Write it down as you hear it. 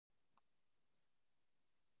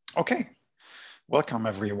Okay, welcome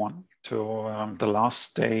everyone to the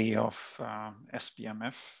last day of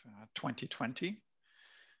SBMF 2020.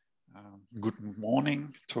 Good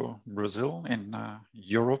morning to Brazil in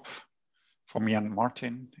Europe. For me and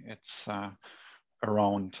Martin, it's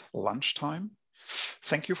around lunchtime.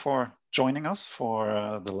 Thank you for joining us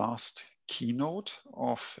for the last keynote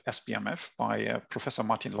of SBMF by Professor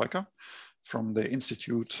Martin Leuker from the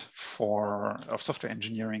Institute of Software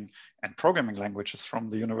Engineering and Programming Languages from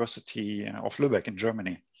the University of Lübeck in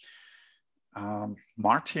Germany.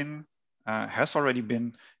 Martin has already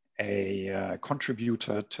been a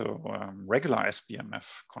contributor to regular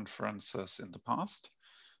SBMF conferences in the past.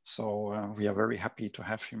 So we are very happy to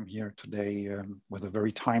have him here today with a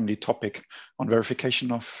very timely topic on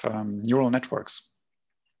verification of neural networks.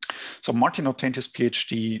 So Martin obtained his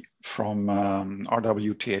PhD from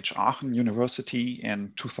RWTH Aachen University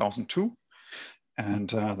in 2002, and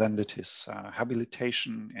then did his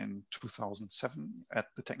habilitation in 2007 at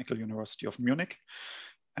the Technical University of Munich.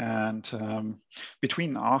 And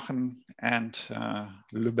between Aachen and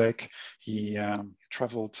Lübeck, he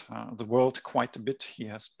traveled the world quite a bit. He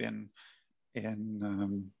has been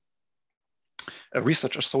a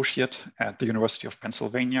research associate at the University of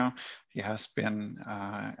Pennsylvania. He has been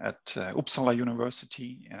at Uppsala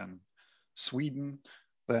University in Sweden.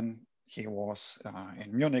 Then he was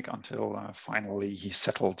in Munich until finally he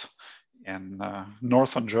settled in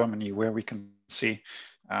northern Germany, where we can see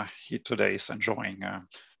he today is enjoying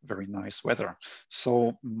very nice weather.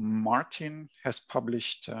 So Martin has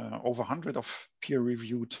published over 100 of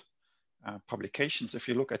peer-reviewed publications. If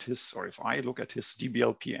you look at his, or if I look at his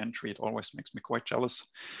DBLP entry, it always makes me quite jealous.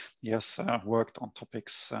 He has worked on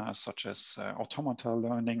topics such as automata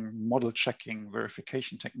learning, model checking,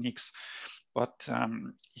 verification techniques, but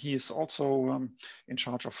he is also in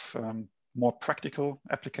charge of more practical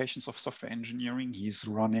applications of software engineering. He's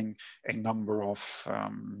running a number of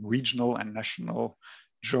regional and national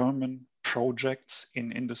German projects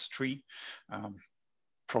in industry,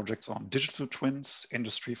 projects on digital twins,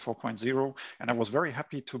 Industry 4.0. And I was very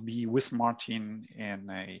happy to be with Martin in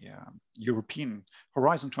a European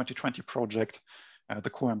Horizon 2020 project, the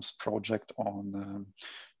COEMS project on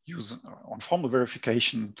formal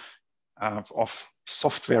verification of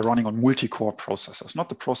software running on multi-core processors, not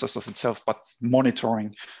the processors itself, but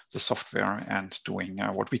monitoring the software and doing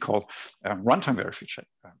what we call runtime verification.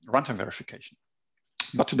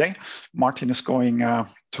 But today, Martin is going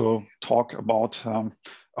to talk about a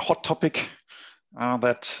hot topic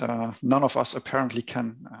that none of us apparently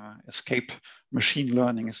can escape. Machine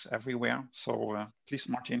learning is everywhere. So please,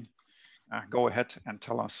 Martin, go ahead and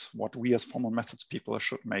tell us what we as formal methods people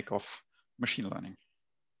should make of machine learning.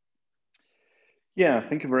 Yeah,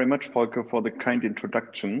 thank you very much, Volker, for the kind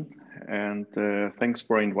introduction. And thanks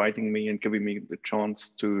for inviting me and giving me the chance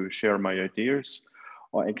to share my ideas,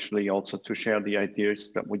 or actually also to share the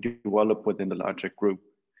ideas that we develop within the larger group.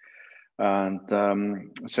 And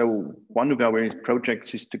so one of our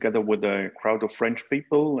projects is together with a crowd of French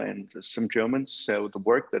people and some Germans. So the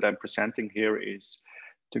work that I'm presenting here is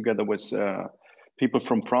together with people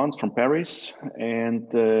from France, from Paris, and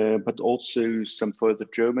but also some further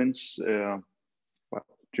Germans,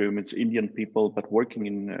 Germans, Indian people, but working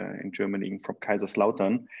in Germany from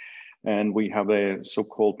Kaiserslautern. And we have a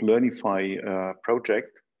so-called Learnify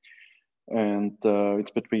project, and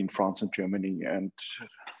it's between France and Germany, and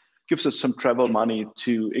gives us some travel money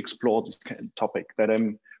to explore this kind of topic that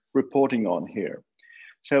I'm reporting on here.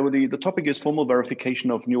 So the topic is formal verification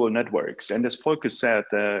of neural networks. And as Volker said,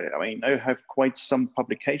 I mean, I have quite some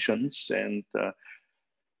publications, and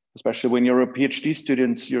especially when you're a PhD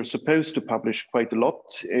student, you're supposed to publish quite a lot.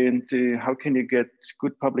 And how can you get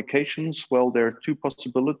good publications? Well, there are two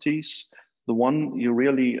possibilities. The one, you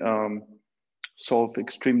really solve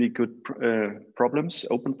extremely good problems,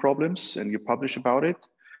 open problems, and you publish about it.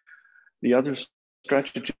 The other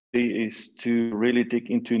strategy is to really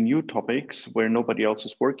dig into new topics where nobody else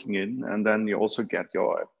is working in, and then you also get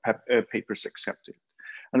your papers accepted.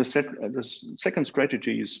 And the second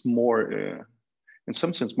strategy is more, in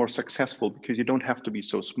some sense, more successful, because you don't have to be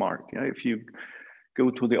so smart. Yeah? If you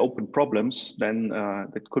go to the open problems, then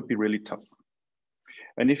that could be really tough.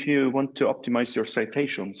 And if you want to optimize your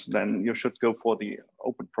citations, then you should go for the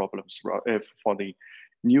open problems, for the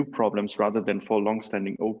new problems, rather than for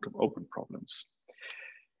long-standing open problems.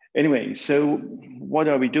 Anyway, so what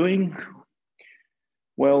are we doing?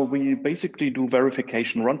 Well, we basically do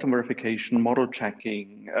verification, runtime verification, model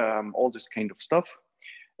checking, all this kind of stuff.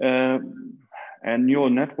 And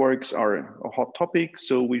neural networks are a hot topic,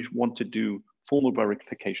 so we want to do formal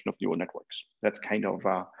verification of neural networks. That's kind of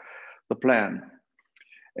the plan.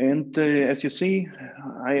 And as you see,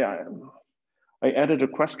 I added a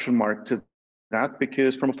question mark to that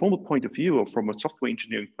because from a formal point of view or from a software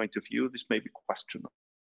engineering point of view, this may be questionable.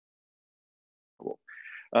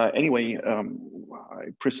 Anyway,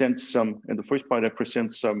 I present some, in the first part, I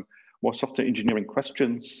present some more software engineering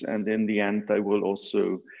questions. And in the end, I will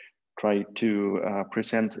also try to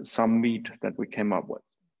present some meat that we came up with.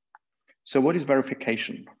 So what is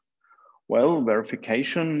verification? Well,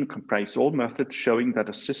 verification comprises all methods showing that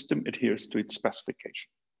a system adheres to its specification.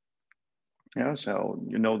 Yeah, so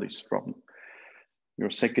you know this from your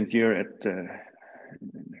second year at the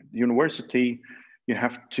university. You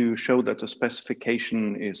have to show that the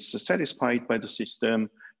specification is satisfied by the system.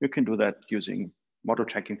 You can do that using model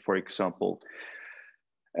checking, for example.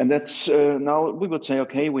 And that's now we would say,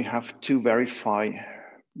 okay, we have to verify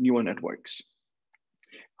neural networks.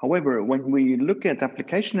 However, when we look at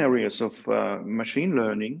application areas of machine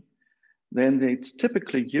learning, then it's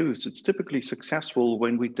typically used, it's typically successful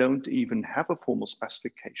when we don't even have a formal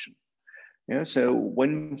specification. Yeah, so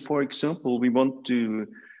when, for example, we want to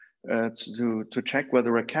check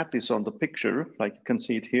whether a cat is on the picture, like you can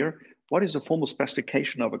see it here, what is the formal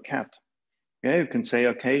specification of a cat? Yeah, you can say,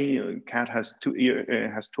 okay, a cat has two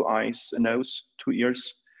eyes, a nose, 2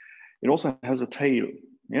 ears. It also has a tail.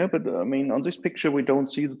 Yeah, but I mean, on this picture, we don't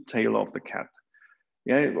see the tail of the cat.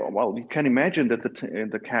 Yeah, well, you can imagine that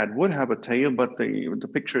the cat would have a tail, but the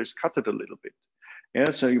picture is cutted a little bit. Yeah,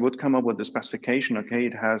 so you would come up with the specification, okay,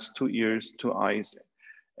 it has 2 ears, 2 eyes,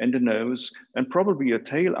 and a nose, and probably a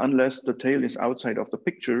tail, unless the tail is outside of the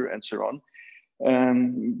picture and so on.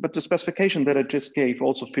 But the specification that I just gave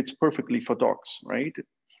also fits perfectly for dogs, right?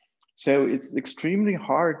 So it's extremely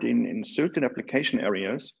hard in certain application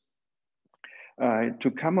areas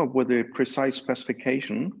to come up with a precise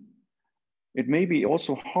specification. It may be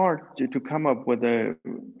also hard to come up with a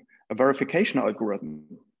verification algorithm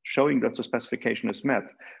showing that the specification is met.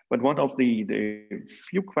 But one of the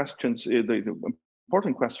few questions, the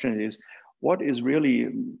important question is, what is really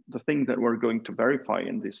the thing that we're going to verify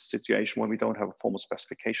in this situation when we don't have a formal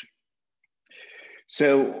specification?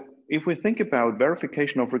 So if we think about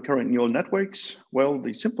verification of recurrent neural networks, well,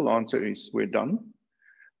 the simple answer is we're done.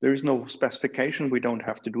 There is no specification, we don't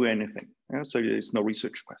have to do anything. Yeah? So there is no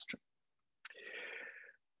research question.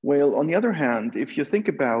 Well, on the other hand, if you think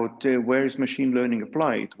about where is machine learning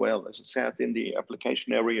applied? Well, as I said, in the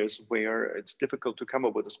application areas where it's difficult to come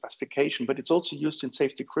up with a specification, but it's also used in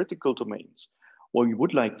safety critical domains, where you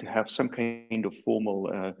would like to have some kind of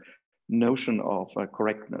formal notion of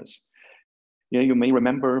correctness. Yeah, you may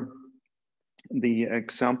remember the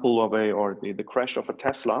example of the crash of a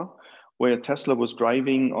Tesla, where Tesla was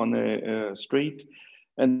driving on a street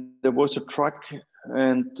and there was a truck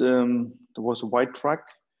and there was a white truck,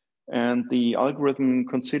 and the algorithm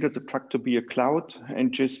considered the truck to be a cloud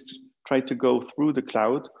and just tried to go through the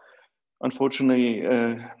cloud. Unfortunately,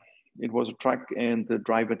 it was a truck and the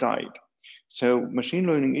driver died. So machine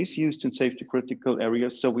learning is used in safety critical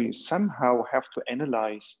areas. So we somehow have to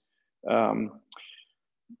analyze the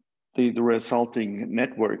resulting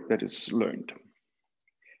network that is learned.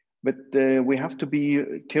 But we have to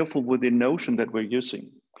be careful with the notion that we're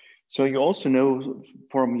using. So you also know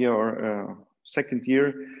from your second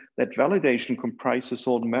year that validation comprises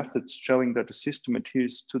all methods showing that the system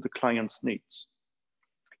adheres to the client's needs.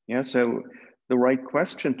 Yeah, so the right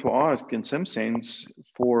question to ask in some sense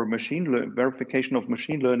for verification of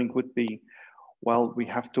machine learning would be, well, we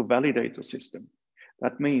have to validate the system.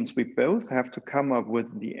 That means we both have to come up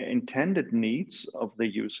with the intended needs of the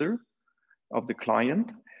user, of the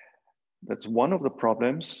client. That's one of the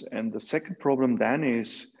problems. And the second problem then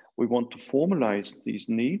is we want to formalize these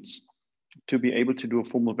needs to be able to do a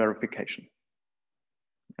formal verification.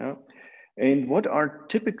 Yeah. And what are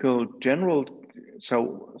typical general,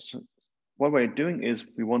 so what we're doing is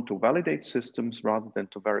we want to validate systems rather than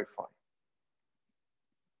to verify.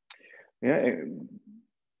 Yeah,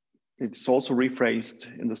 it's also rephrased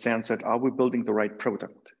in the sense that, are we building the right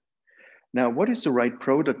product? Now, what is the right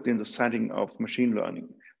product in the setting of machine learning?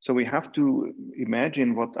 So we have to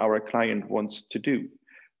imagine what our client wants to do.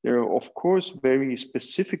 There are, of course, very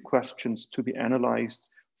specific questions to be analyzed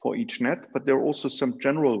for each net, but there are also some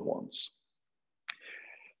general ones.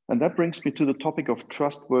 And that brings me to the topic of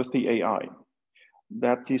trustworthy AI.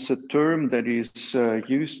 That is a term that is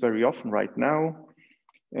used very often right now.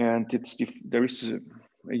 And there is a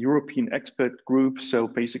European expert group, so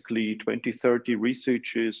basically 20, 30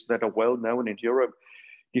 researchers that are well known in Europe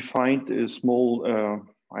defined a small,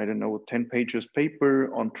 I don't know, 10 pages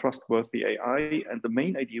paper on trustworthy AI. And the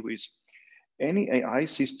main idea is any AI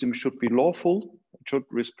system should be lawful, it should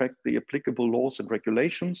respect the applicable laws and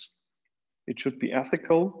regulations. It should be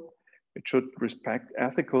ethical. It should respect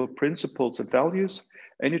ethical principles and values,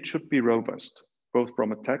 and it should be robust, both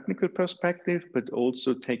from a technical perspective, but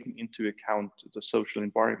also taking into account the social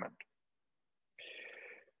environment.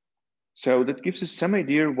 So that gives us some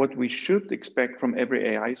idea what we should expect from every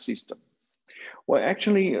AI system. Well,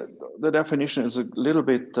 actually, the definition is a little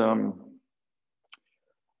bit,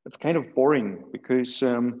 it's kind of boring because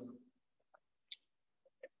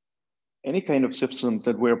any kind of system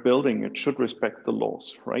that we're building, it should respect the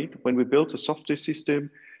laws, right? When we build a software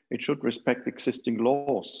system, it should respect existing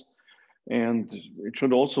laws. And it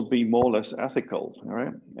should also be more or less ethical,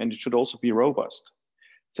 right? And it should also be robust.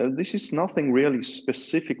 So this is nothing really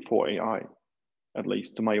specific for AI, at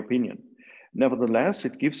least to my opinion. Nevertheless,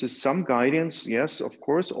 it gives us some guidance. Yes, of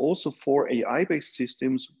course, also for AI-based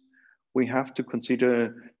systems, we have to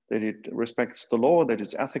consider that it respects the law, that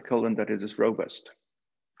it's ethical, and that it is robust.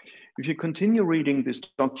 If you continue reading this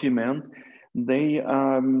document, they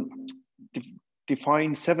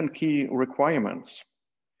define 7 key requirements.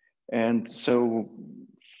 And so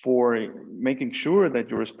for making sure that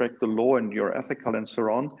you respect the law and you're ethical and so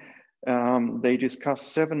on, they discuss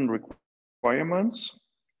 7 requirements.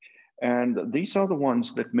 And these are the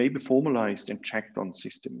ones that may be formalized and checked on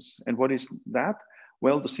systems. And what is that?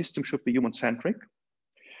 Well, the system should be human-centric.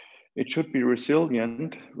 It should be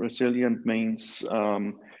resilient. Resilient means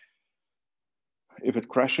if it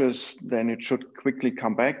crashes, then it should quickly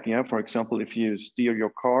come back. Yeah, for example, if you steer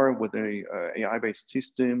your car with a AI-based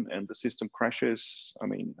system and the system crashes, I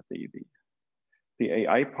mean, the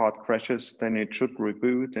AI part crashes, then it should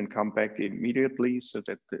reboot and come back immediately so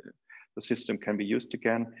that the system can be used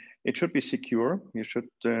again. It should be secure. You should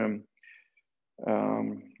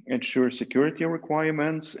ensure security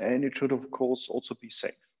requirements, and it should, of course, also be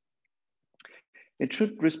safe. It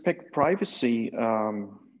should respect privacy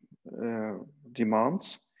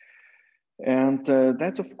demands. And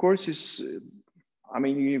that, of course, is, I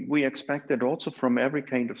mean, we expect that also from every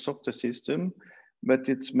kind of software system, but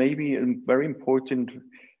it's maybe very important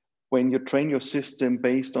when you train your system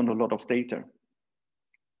based on a lot of data.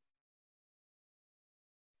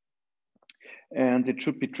 And it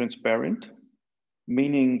should be transparent,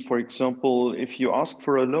 meaning, for example, if you ask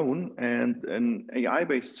for a loan and an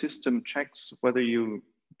AI-based system checks whether you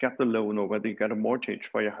get the loan or whether you get a mortgage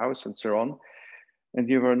for your house and so on, and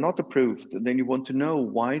you are not approved, then you want to know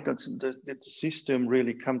why did the system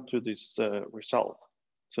really come to this result.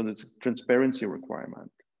 So that's a transparency requirement.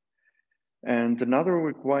 And another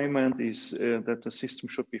requirement is that the system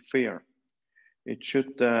should be fair. It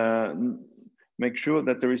should make sure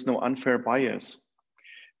that there is no unfair bias.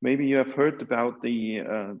 Maybe you have heard about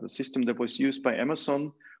the system that was used by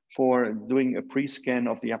Amazon for doing a pre-scan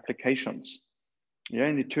of the applications. Yeah,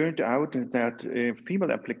 and it turned out that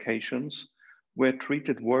female applications were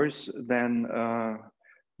treated worse than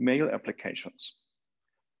male applications.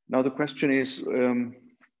 Now the question is,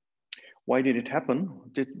 why did it happen?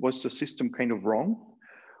 Was the system kind of wrong?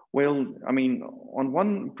 Well, I mean, on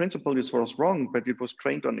one principle this was wrong, but it was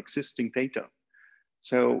trained on existing data.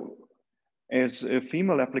 So as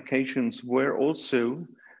female applications were also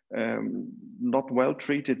not well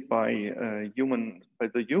treated by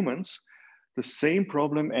the humans, the same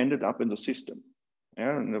problem ended up in the system.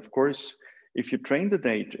 Yeah, and of course, if you train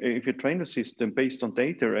the system based on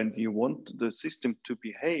data and you want the system to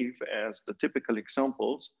behave as the typical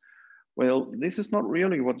examples, well, this is not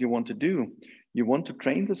really what you want to do. You want to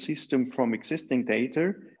train the system from existing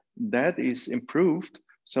data that is improved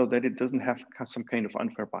so that it doesn't have some kind of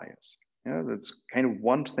unfair bias. Yeah, that's kind of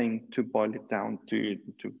one thing to boil it down to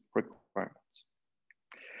requirements.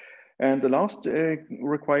 And the last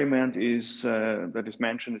requirement is that is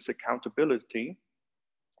mentioned is accountability,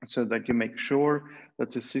 so that you make sure that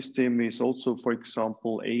the system is also, for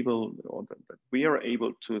example, able, or that we are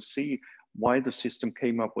able to see why the system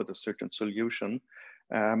came up with a certain solution,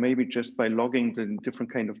 maybe just by logging the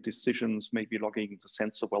different kind of decisions, maybe logging the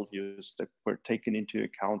sensor values that were taken into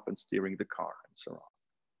account when steering the car and so on.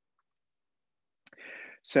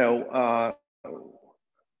 So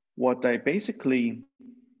what I basically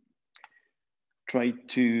try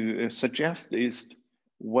to suggest is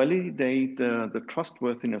validate the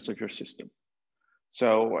trustworthiness of your system.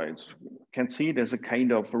 So I can see it as a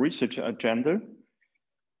kind of research agenda.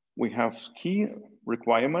 We have key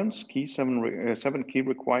requirements, seven key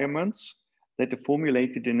requirements that are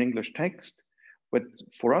formulated in English text. But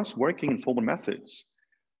for us working in formal methods,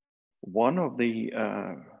 one of the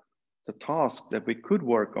tasks that we could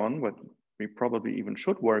work on, what we probably even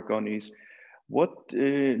should work on, is what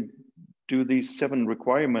do these 7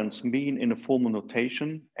 requirements mean in a formal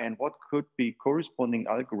notation, and what could be corresponding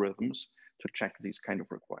algorithms to check these kind of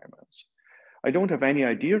requirements. I don't have any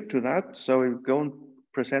idea to that, so I won't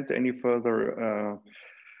present any further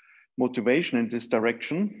motivation in this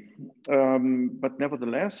direction. But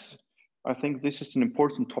nevertheless, I think this is an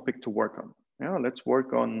important topic to work on. Yeah, let's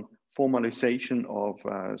work on formalization of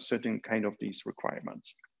certain kind of these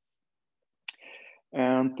requirements.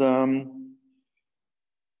 And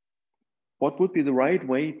what would be the right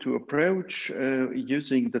way to approach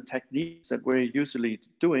using the techniques that we're usually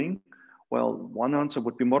doing? Well, one answer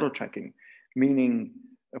would be model checking, meaning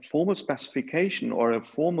a formal specification or a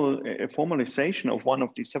formalization of one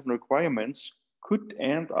of these 7 requirements could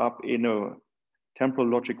end up in a temporal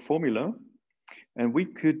logic formula. And we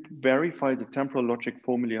could verify the temporal logic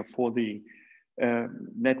formula for the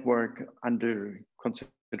network under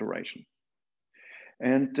consideration.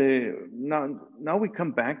 And now we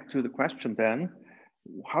come back to the question then,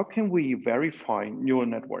 how can we verify neural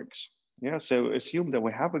networks? Yeah, so assume that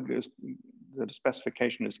we have that the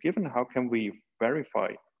specification is given, how can we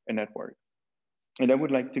verify a network? And I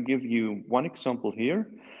would like to give you one example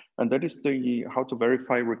here, and that is how to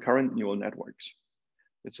verify recurrent neural networks.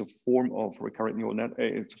 It's a form of recurrent neural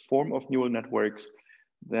it's a form of neural networks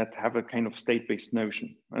that have a kind of state-based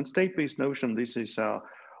notion. And state-based notion, this is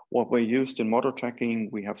what we're used in model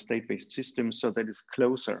tracking. We have state-based systems, so that is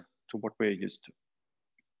closer to what we're used to.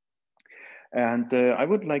 And I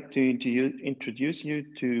would like to introduce you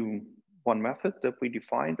to one method that we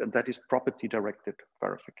defined, and that is property-directed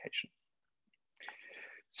verification.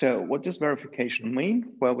 So what does verification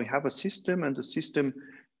mean? Well, we have a system, and the system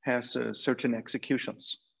has certain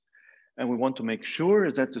executions. And we want to make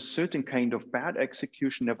sure that a certain kind of bad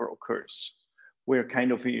execution never occurs. We're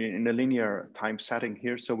kind of in a linear time setting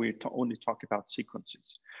here, so we only talk about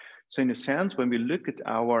sequences. So in a sense, when we look at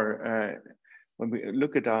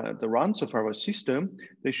the runs of our system,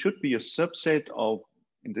 they should be a subset of,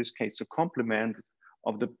 in this case, a complement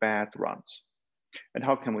of the bad runs. And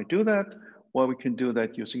how can we do that? Well, we can do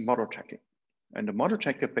that using model checking. And the model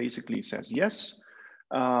checker basically says, yes,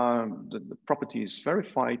 the property is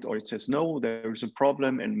verified, or it says, no, there is a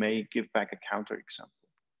problem, and may give back a counterexample.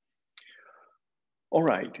 All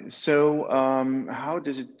right, so how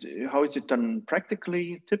is it done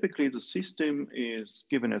practically? Typically, the system is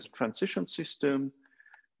given as a transition system.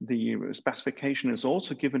 The specification is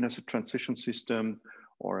also given as a transition system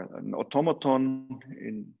or an automaton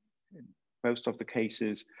in most of the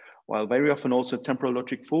cases, while very often also a temporal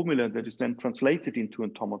logic formula that is then translated into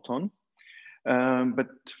an automaton. But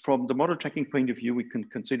from the model checking point of view, we can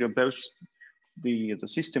consider both the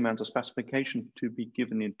system and the specification to be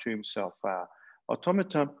given in terms of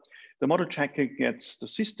automata. The model checker gets the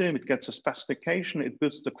system, it gets a specification, it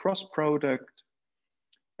builds the cross product,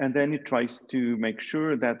 and then it tries to make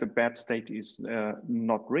sure that the bad state is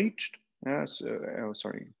not reached.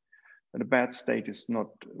 The bad state is not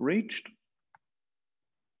reached.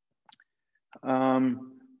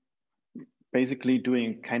 Basically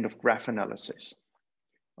doing kind of graph analysis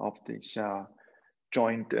of this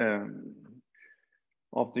joint,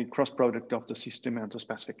 of the cross product of the system and the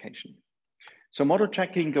specification. So model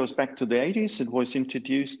checking goes back to the 80s. It was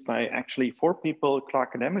introduced by actually 4 people,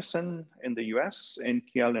 Clark and Emerson in the US, and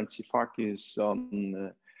Kiel and Tsifakis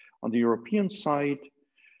on the European side.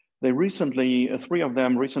 They recently, 3 of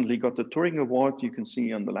them recently got the Turing Award. You can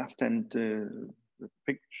see on the left-hand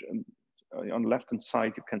picture, on the left-hand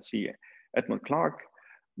side, you can see Edmund Clark.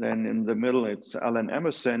 Then in the middle, it's Alan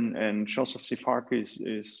Emerson, and Joseph Tsifakis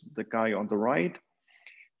is the guy on the right.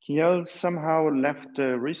 Kiel somehow left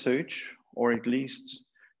research, or at least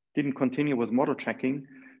didn't continue with model checking.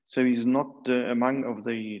 So he's not among of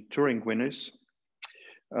the Turing winners.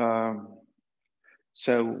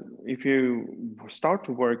 So if you start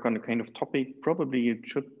to work on a kind of topic, probably it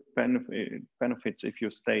should benefits if you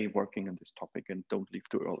stay working on this topic and don't leave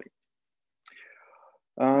too early.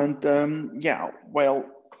 And yeah, well,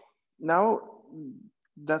 now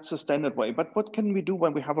that's the standard way. But what can we do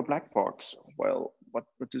when we have a black box? Well, what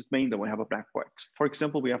does it mean that we have a black box? For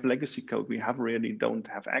example, we have legacy code. We don't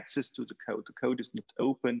have access to the code. The code is not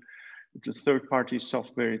open. It's a third-party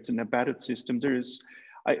software. It's an embedded system.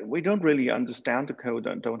 We don't really understand the code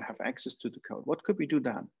and don't have access to the code. What could we do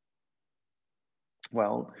then?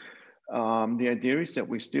 Well, the idea is that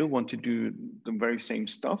we still want to do the very same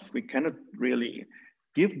stuff. We cannot really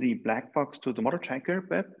give the black box to the model checker,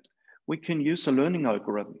 but we can use a learning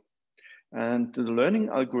algorithm. And the learning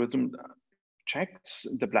algorithm checks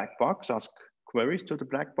the black box, asks queries to the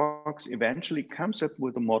black box, eventually comes up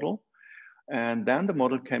with a model, and then the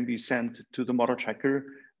model can be sent to the model checker,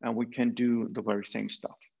 and we can do the very same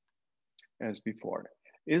stuff as before.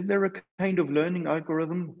 Is there a kind of learning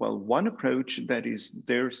algorithm? Well, one approach that is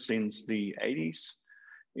there since the 80s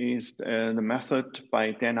is the method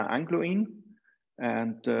by Dana Angloin,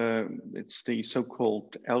 and it's the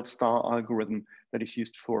so-called L-star algorithm that is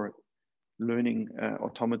used for learning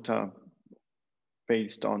automata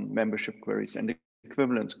based on membership queries and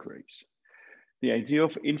equivalence queries. The idea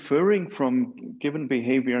of inferring from given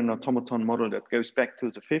behavior an automaton model that goes back to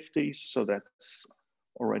the 50s, so that's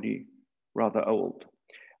already rather old.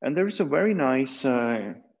 And there is a very nice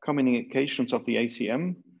communications of the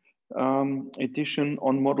ACM edition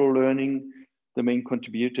on model learning. The main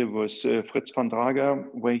contributor was Fritz van Drager,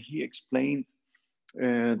 where he explained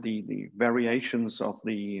the variations of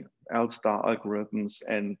the L-star algorithms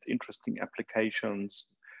and interesting applications.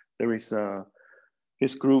 There is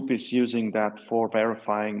his group is using that for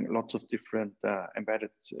verifying lots of different embedded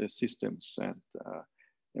systems and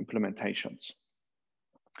implementations.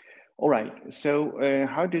 All right, so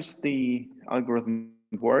how does the algorithm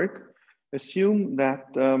work? Assume that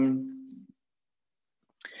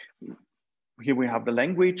here we have the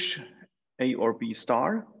language, A or B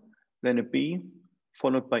star, then a B,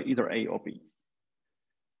 followed by either A or B.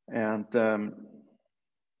 And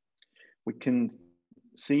we can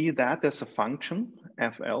see that as a function,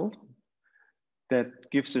 FL, that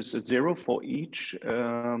gives us a 0 for each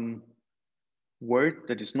word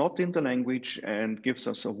that is not in the language and gives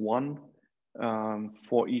us a 1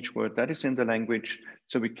 for each word that is in the language.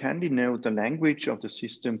 So we can denote the language of the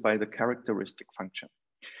system by the characteristic function.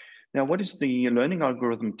 Now, what is the learning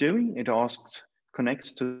algorithm doing? It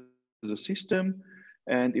connects to the system,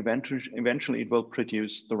 and eventually it will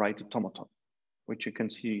produce the right automaton, which you can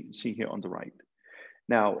see here on the right.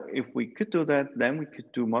 Now, if we could do that, then we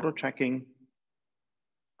could do model checking.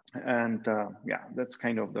 And yeah, that's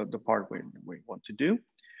kind of the part we want to do.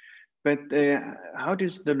 But how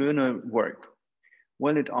does the learner work?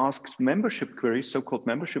 Well, it asks membership queries, so-called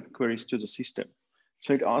membership queries to the system.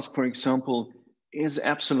 So it asks, for example, is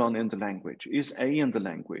epsilon in the language? Is A in the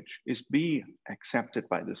language? Is B accepted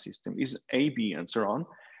by the system? Is A B, and so on?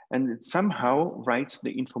 And it somehow writes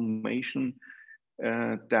the information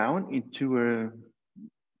down into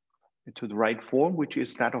the right form, which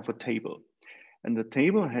is that of a table. And the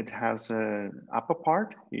table has an upper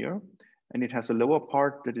part here, and it has a lower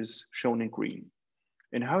part that is shown in green.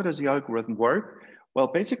 And how does the algorithm work? Well,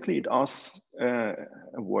 basically it asks a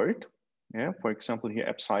word, yeah, for example here,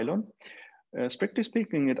 epsilon. Strictly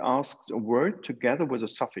speaking, it asks a word together with a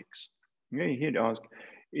suffix. Okay, here it asks,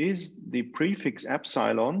 is the prefix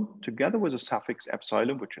epsilon together with a suffix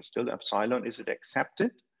epsilon, which is still epsilon, is it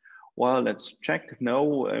accepted? Well, let's check.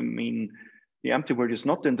 No, I mean, the empty word is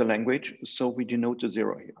not in the language, so we denote a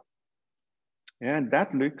 0 here. And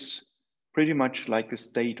that looks pretty much like a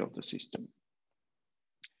state of the system.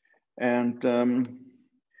 And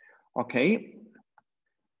okay,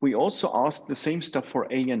 we also ask the same stuff for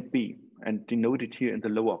A and B and denote it here in the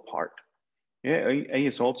lower part. Yeah, A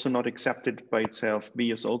is also not accepted by itself.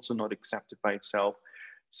 B is also not accepted by itself.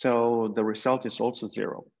 So the result is also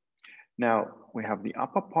 0. Now we have the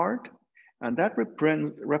upper part, and that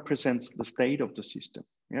represents the state of the system.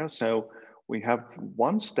 Yeah, so we have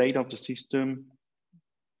one state of the system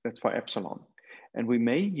that's for epsilon. And we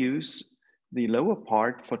may use the lower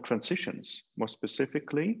part for transitions. More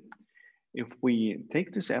specifically, if we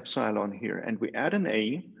take this epsilon here and we add an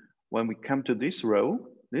A, when we come to this row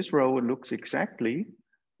looks exactly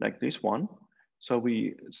like this one. So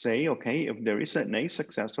we say, okay, if there is an A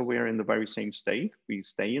successor, we are in the very same state, we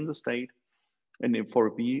stay in the state. And if for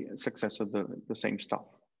a B successor, the same stuff.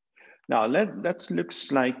 Now that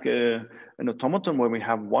looks like an automaton where we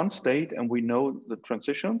have one state and we know the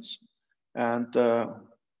transitions. And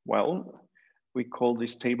well, we call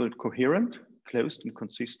this table coherent, closed and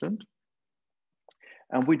consistent.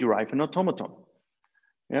 And we derive an automaton.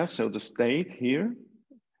 Yeah, so the state here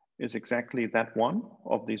is exactly that one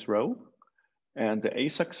of this row. And the A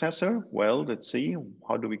successor, well, let's see,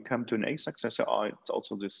 how do we come to an A successor? Oh, it's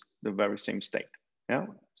also the very same state. Yeah,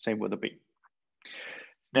 same with the B.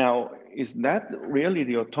 Now, is that really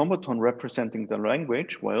the automaton representing the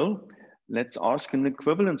language? Well, let's ask an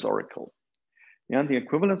equivalence oracle. Yeah, the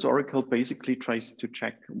equivalence oracle basically tries to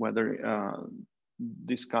check whether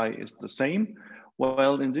this guy is the same.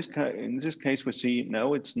 Well, in this case, we see,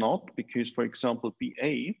 no, it's not, because, for example,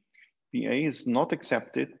 BA is not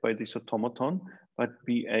accepted by this automaton, but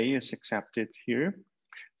BA is accepted here.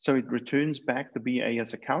 So it returns back the BA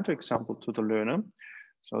as a counterexample to the learner.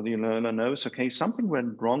 So the learner knows, okay, something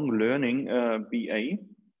went wrong learning BA.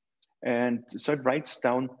 And so it writes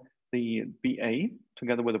down the BA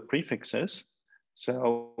together with the prefixes.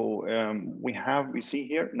 So we see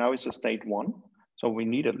here, now it's a state 1. So we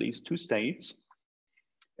need at least 2 states.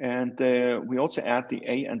 And we also add the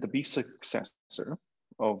A and the B successor.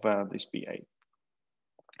 of this BA.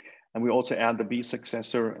 And we also add the B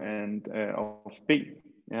successor and of B,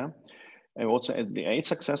 yeah. And we also add the A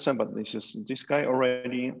successor, but this is this guy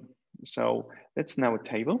already. So that's now a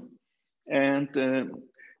table. And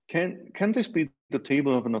can this be the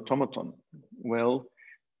table of an automaton? Well,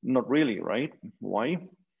 not really, right? Why?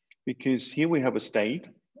 Because here we have a state,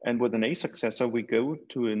 and with an A successor, we go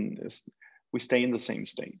to we stay in the same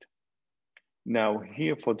state. Now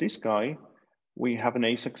here for this guy, we have an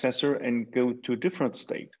A successor and go to a different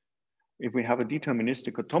state. If we have a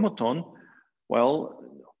deterministic automaton, well,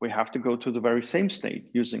 we have to go to the very same state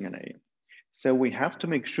using an A. So we have to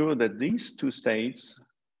make sure that these two states,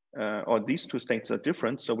 these two states are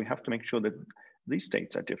different. So we have to make sure that these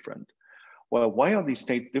states are different. Well, why are these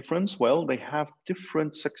states different? Well, they have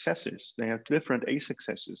different successes. They have different A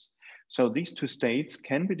successes. So these two states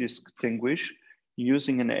can be distinguished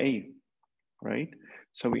using an A, right?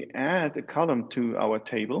 So we add a column to our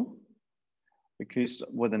table because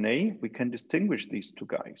with an A, we can distinguish these two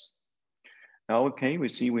guys. Now, okay, we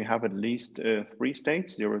see we have at least 3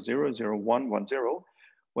 states, 0, 0, 0, 1, 1, 0.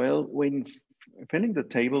 Well, when filling the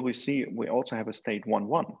table, we see we also have a state 1,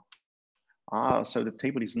 1. So the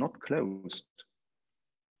table is not closed.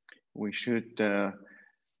 We should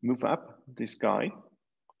move up this guy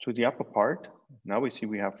to the upper part. Now we see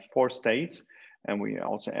we have 4 states, and we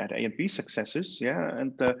also add A and B successes. Yeah,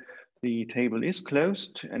 and the table is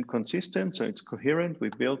closed and consistent, so it's coherent. We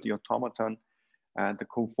build the automaton, and the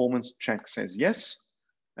conformance check says yes.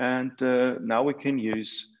 And now we can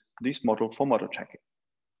use this model for model checking.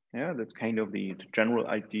 Yeah, that's kind of the general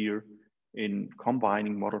idea in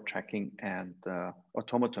combining model checking and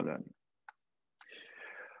automata learning.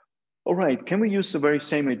 All right, can we use the very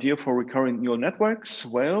same idea for recurrent neural networks?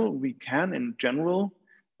 Well, we can in general,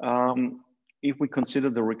 if we consider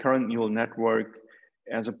the recurrent neural network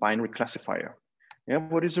as a binary classifier. Yeah,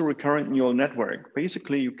 what is a recurrent neural network?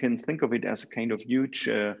 Basically, you can think of it as a kind of huge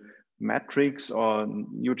matrix or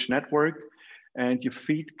huge network, and you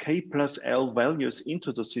feed K plus L values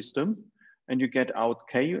into the system, and you get out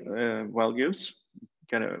K values.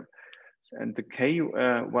 And the K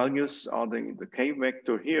values are the K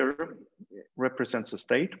vector here represents a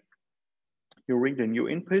state. You read a new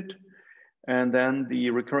input, and then the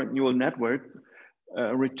recurrent neural network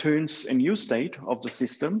returns a new state of the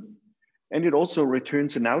system, and it also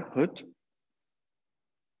returns an output,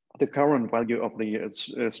 the current value of the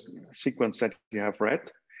sequence that you have read.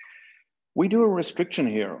 We do a restriction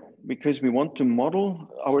here because we want to model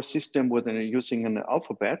our system using an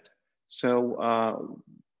alphabet. So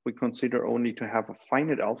we consider only to have a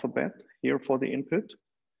finite alphabet here for the input.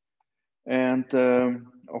 And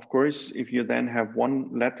of course, if you then have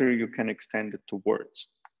one letter, you can extend it to words.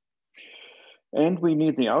 And we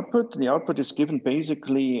need the output. The output is given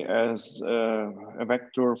basically as a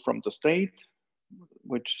vector from the state,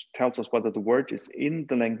 which tells us whether the word is in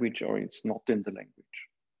the language or it's not in the language.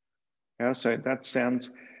 Yeah, so in that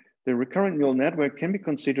sense, the recurrent neural network can be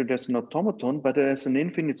considered as an automaton, but as an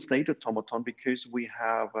infinite state automaton because we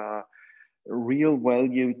have real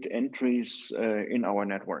valued entries in our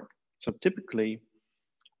network. So typically,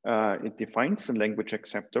 it defines a language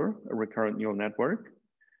acceptor, a recurrent neural network,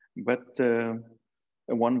 but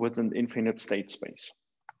one with an infinite state space.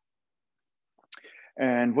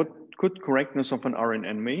 And what could correctness of an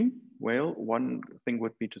RNN mean? Well, one thing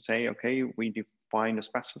would be to say, okay, we define a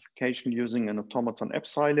specification using an automaton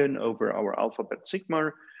epsilon over our alphabet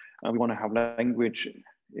sigma, and we want to have language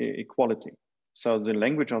equality. So the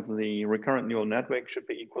language of the recurrent neural network should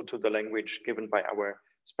be equal to the language given by our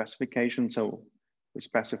specification. So we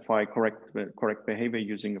specify correct behavior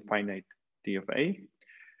using a finite DFA.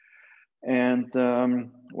 And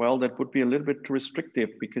well, that would be a little bit restrictive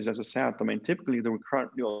because, as I said, I mean, typically the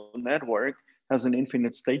recurrent neural network has an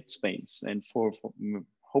infinite state space, and for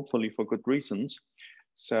hopefully for good reasons.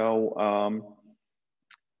 So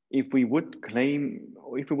if we would claim,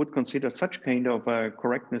 if we would consider such kind of a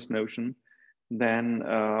correctness notion, then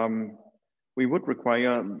we would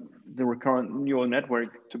require the recurrent neural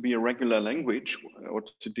network to be a regular language or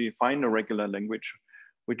to define a regular language,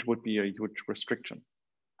 which would be a huge restriction.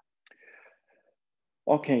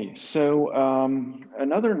 Okay, so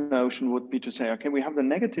another notion would be to say, okay, we have the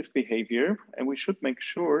negative behavior, and we should make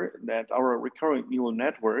sure that our recurrent neural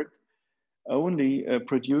network only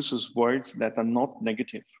produces words that are not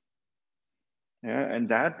negative. Yeah, and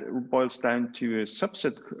that boils down to a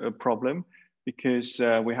subset problem because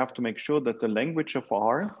we have to make sure that the language of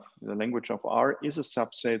R is a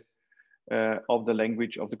subset of the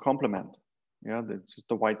language of the complement. Yeah, that's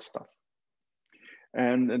the white stuff.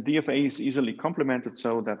 And DFA is easily complemented,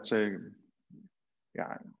 so that's a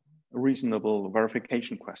reasonable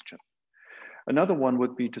verification question. Another one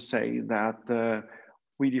would be to say that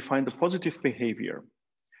we define the positive behavior,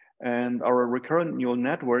 and our recurrent neural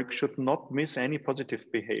network should not miss any positive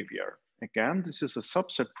behavior. Again, this is a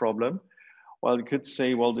subset problem. Well, you could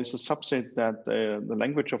say, well, this is a subset that the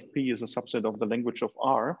language of P is a subset of the language of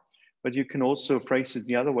R, but you can also phrase it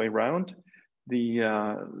the other way around.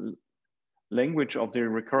 The language of the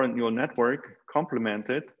recurrent neural network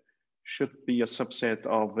complemented should be a subset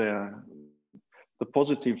of the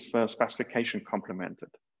positive specification complemented.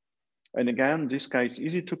 And again, this guy is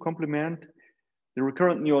easy to complement. The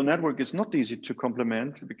recurrent neural network is not easy to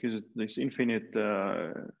complement because this infinite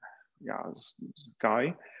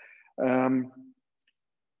guy.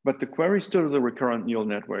 But the queries to the recurrent neural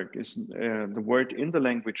network is the word in the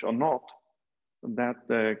language or not, that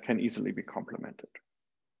can easily be complemented.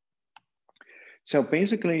 So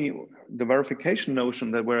basically, the verification notion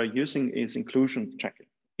that we're using is inclusion checking.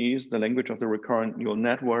 Is the language of the recurrent neural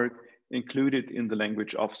network included in the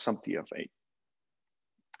language of some DFA?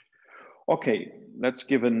 Okay, let's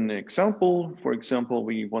give an example. For example,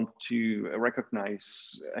 we want to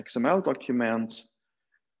recognize XML documents.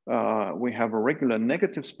 We have a regular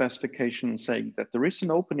negative specification saying that there is an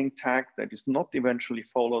opening tag that is not eventually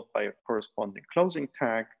followed by a corresponding closing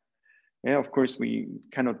tag. Yeah, of course, we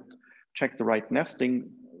cannot check the right nesting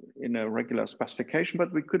in a regular specification,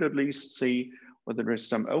 but we could at least see whether there is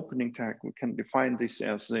some opening tag. We can define this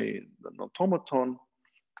as an automaton.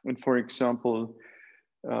 And for example,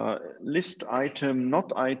 list item,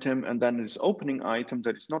 not item, and then this opening item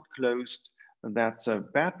that is not closed. And that's a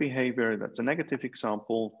bad behavior. That's a negative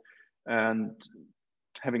example. And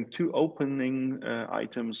having two opening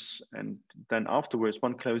items and then afterwards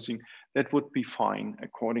one closing, that would be fine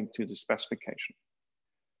according to the specification.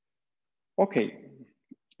 Okay,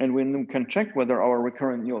 and we can check whether our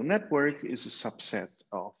recurrent neural network is a subset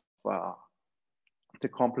of the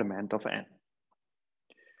complement of N.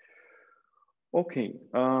 Okay,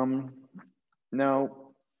 now,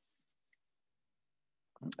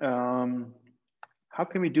 how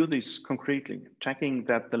can we do this concretely? Checking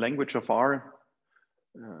that the language of R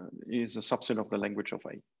is a subset of the language of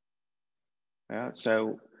A.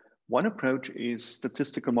 So one approach is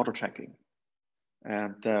statistical model checking.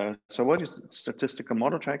 And so what is statistical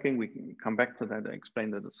model checking? We can come back to that. I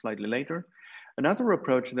explain that slightly later. Another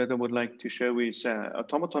approach that I would like to show is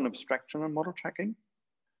automaton abstraction and model checking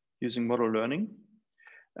using model learning.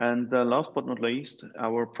 And last but not least,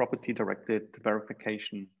 our property-directed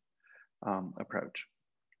verification approach.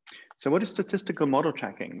 So what is statistical model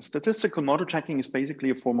checking? Statistical model checking is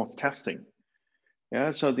basically a form of testing.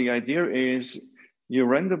 Yeah, so the idea is you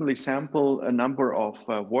randomly sample a number of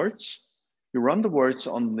words. You run the words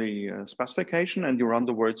on the specification and you run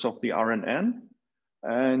the words of the RNN,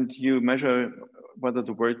 and you measure whether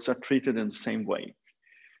the words are treated in the same way.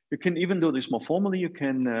 You can even do this more formally. You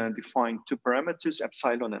can define two parameters,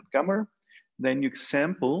 epsilon and gamma. Then you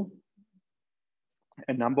sample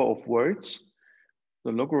a number of words,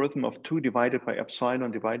 the logarithm of 2 divided by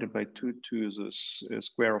epsilon divided by 2 to the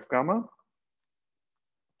square of gamma.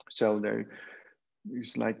 So there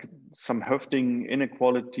is like some Höfting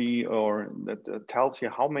inequality or that tells you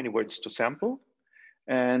how many words to sample.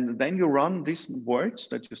 And then you run these words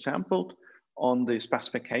that you sampled on the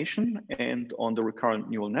specification and on the recurrent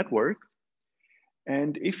neural network.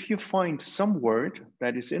 And if you find some word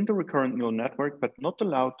that is in the recurrent neural network, but not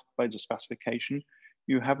allowed by the specification,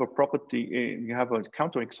 you have a property, you have a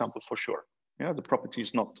counterexample for sure. Yeah, the property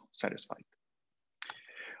is not satisfied.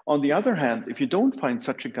 On the other hand, if you don't find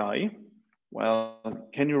such a guy, well,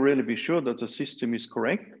 can you really be sure that the system is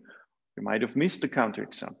correct? You might have missed the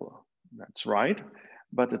counterexample. That's right.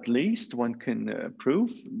 But at least one can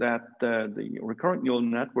prove that the recurrent neural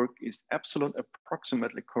network is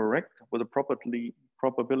approximately correct with a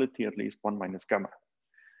probability at least 1 minus gamma.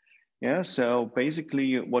 Yeah, so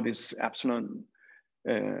basically what is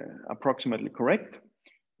approximately correct?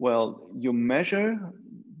 Well, you measure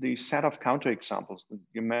the set of counterexamples.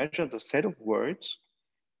 You measure the set of words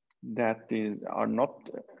that are not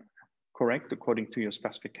correct according to your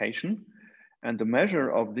specification. And the measure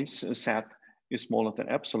of this set is smaller than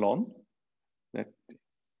epsilon, that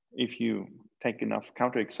if you take enough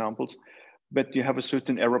counterexamples, but you have a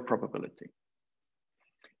certain error probability.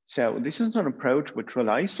 So this is an approach which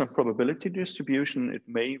relies on probability distribution. It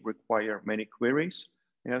may require many queries.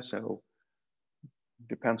 Yeah, so it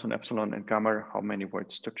depends on epsilon and gamma, how many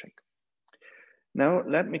words to check. Now,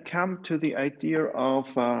 let me come to the idea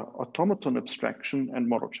of automaton abstraction and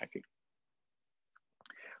model checking.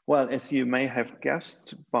 Well, as you may have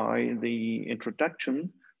guessed by the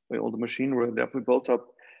introduction, by all the machinery that we built up,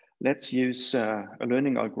 let's use a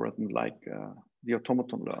learning algorithm like the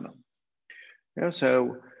automaton learner. Yeah,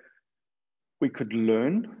 so we could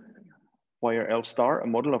learn via L star a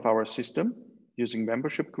model of our system using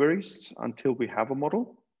membership queries until we have a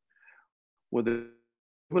model. With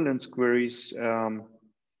equivalence queries,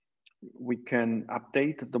 we can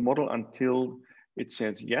update the model until it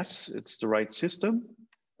says, yes, it's the right system.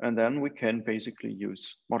 And then we can basically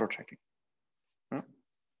use model checking.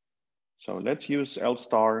 So let's use L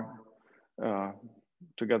star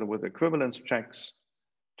together with equivalence checks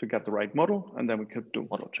to get the right model, and then we could do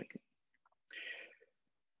model checking.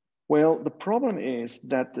 Well, the problem is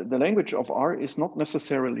that the language of R is not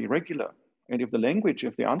necessarily regular. And if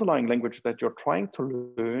the underlying language that you're trying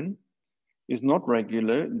to learn is not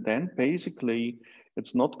regular, then basically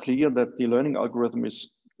it's not clear that the learning algorithm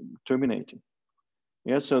is terminating.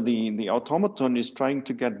 Yeah, so the automaton is trying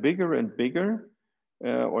to get bigger and bigger,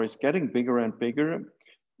 or is getting bigger and bigger,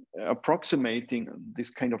 approximating this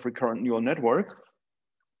kind of recurrent neural network.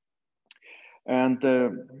 And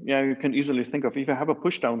yeah, you can easily think of if you have a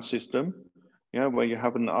push-down system, yeah, where you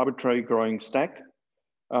have an arbitrary growing stack.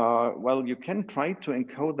 Well, you can try to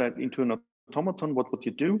encode that into an automaton. What would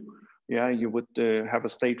you do? Yeah, you would have a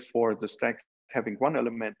state for the stack having one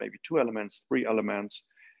element, maybe two elements, three elements.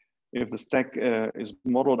 If the stack is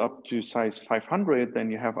modeled up to size 500, then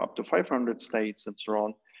you have up to 500 states and so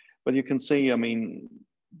on. But you can see, I mean,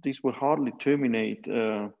 this will hardly terminate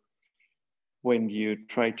when you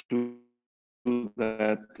try to do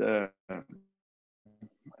that.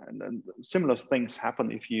 And similar things happen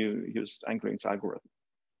if you use Angling's algorithm.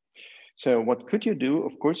 So what could you do?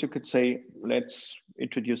 Of course, you could say, let's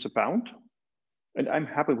introduce a bound. And I'm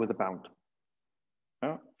happy with a bound.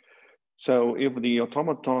 So if the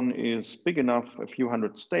automaton is big enough, a few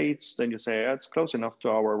hundred states, then you say it's close enough to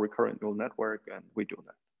our recurrent neural network, and we do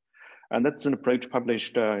that. And that's an approach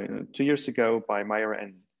published 2 years ago by Meyer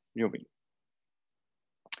and Newby.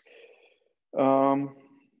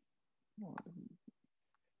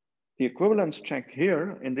 The equivalence check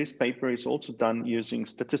here in this paper is also done using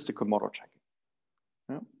statistical model checking.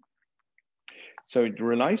 Yeah. So it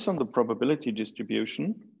relies on the probability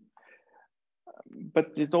distribution,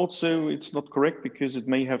 but it's not correct because it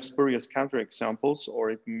may have spurious counterexamples, or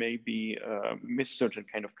it may be miss certain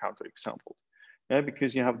kind of counterexample. Yeah,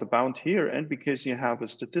 because you have the bound here and because you have a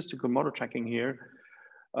statistical model checking here,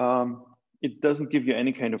 it doesn't give you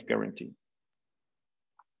any kind of guarantee.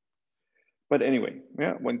 But anyway,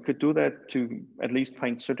 yeah, one could do that to at least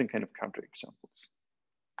find certain kind of counterexamples.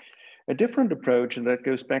 A different approach, and that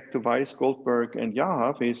goes back to Weiss, Goldberg, and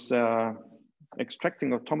Yahav, is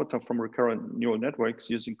extracting automata from recurrent neural networks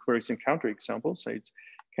using queries and counterexamples. So it's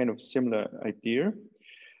kind of similar idea.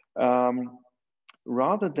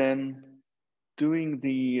 Rather than doing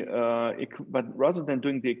the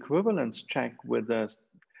equivalence check with the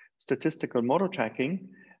statistical model checking,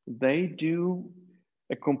 they do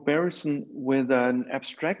a comparison with an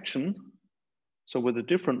abstraction, so with a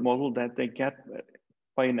different model that they get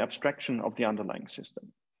by an abstraction of the underlying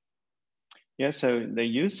system. Yeah, so they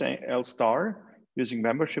use L star using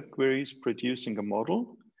membership queries, producing a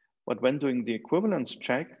model, but when doing the equivalence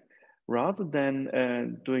check, rather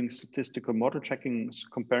than doing statistical model checking,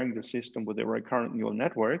 comparing the system with a recurrent neural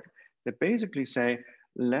network, they basically say,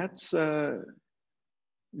 let's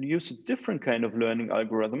use a different kind of learning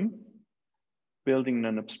algorithm, building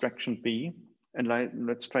an abstraction B, and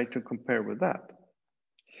let's try to compare with that.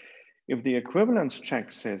 If the equivalence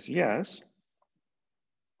check says yes,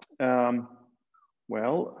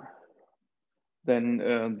 well,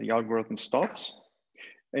 then the algorithm stops.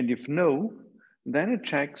 And if no, then it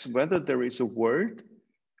checks whether there is a word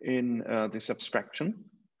in this abstraction,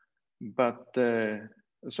 but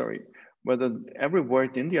whether every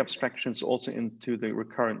word in the abstraction is also into the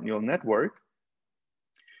recurrent neural network.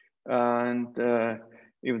 And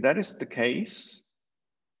if that is the case,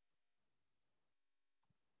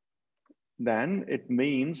 then it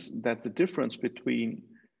means that the difference between,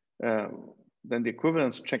 then the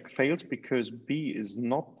equivalence check fails because B is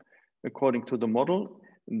not according to the model,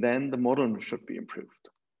 then the model should be improved.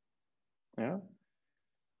 Yeah.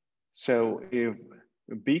 So if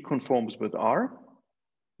B conforms with R,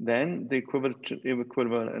 then the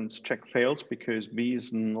equivalence check fails because B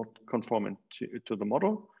is not conforming to the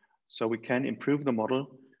model. So we can improve the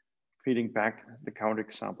model, feeding back the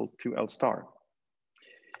counterexample to L star.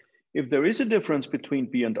 If there is a difference between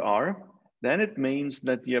B and R, then it means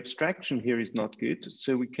that the abstraction here is not good.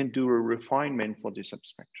 So we can do a refinement for this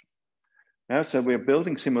abstraction. Yeah, so we're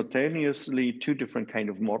building simultaneously two different kind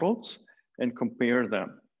of models and compare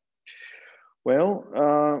them. Well,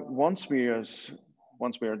 once we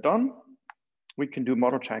are done, we can do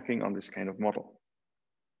model checking on this kind of model.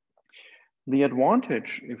 The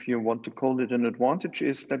advantage, if you want to call it an advantage,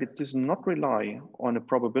 is that it does not rely on a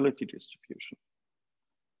probability distribution.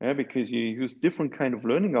 Yeah, because you use different kind of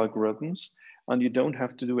learning algorithms and you don't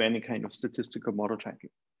have to do any kind of statistical model checking.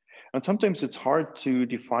 And sometimes it's hard to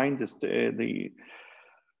define this, the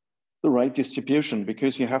right distribution,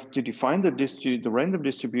 because you have to define the random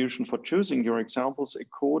distribution for choosing your examples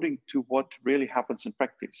according to what really happens in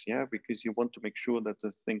practice. Yeah, because you want to make sure that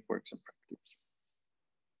the thing works in practice.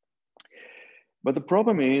 But the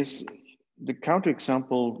problem is the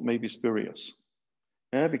counterexample may be spurious.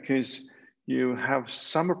 Yeah, because you have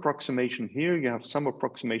some approximation here, you have some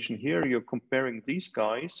approximation here, you're comparing these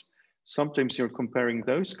guys, sometimes you're comparing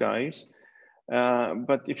those guys,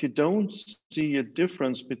 but if you don't see a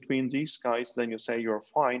difference between these guys, then you say you're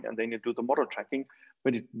fine, and then you do the model checking,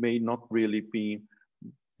 but it may not really be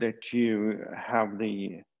that you have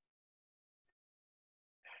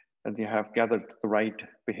gathered the right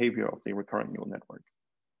behavior of the recurrent neural network.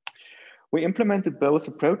 We implemented both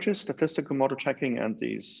approaches, statistical model checking and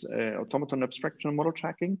these automaton abstraction model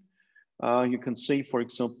checking. You can see, for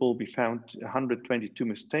example, we found 122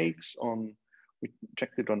 mistakes on, we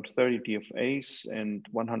checked it on 30 DFAs and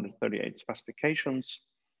 138 specifications.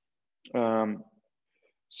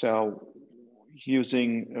 So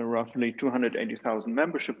using roughly 280,000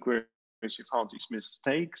 membership queries, we found these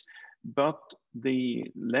mistakes, but the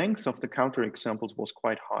length of the counterexamples was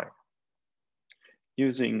quite high.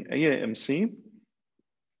 Using AAMC,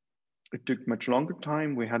 it took much longer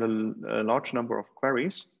time. We had a large number of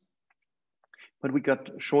queries, but we got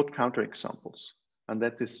short counterexamples, and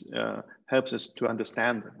that is, helps us to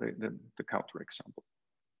understand the counterexample.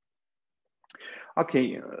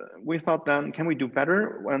 Okay, we thought then, can we do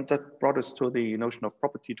better? And that brought us to the notion of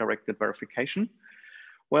property-directed verification.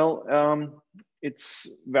 Well, it's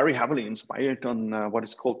very heavily inspired on what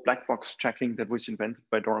is called black box checking that was invented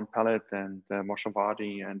by Doran Pellet and Moshe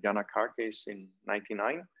Vardi and Yana Karkes in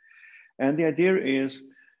 '99. And the idea is,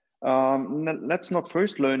 let's not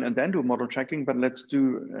first learn and then do model checking, but let's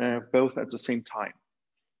do both at the same time.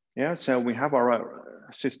 Yeah, so we have our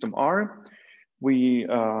system R. We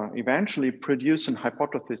eventually produce an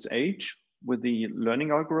hypothesis H with the learning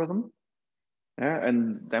algorithm. Yeah,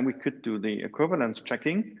 and then we could do the equivalence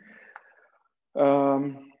checking.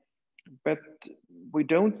 But we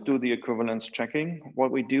don't do the equivalence checking.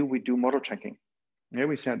 What we do model checking. Yeah,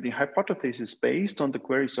 we said the hypothesis is based on the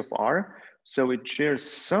queries of R, so it shares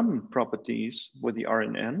some properties with the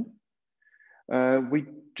RNN. We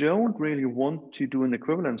don't really want to do an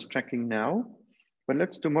equivalence checking now, but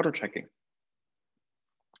let's do model checking.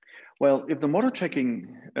 Well, if the model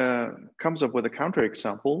checking comes up with a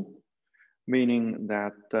counterexample, meaning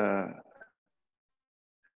that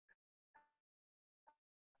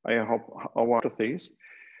I hope our hypothesis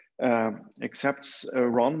accepts a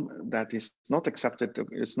run that is not accepted,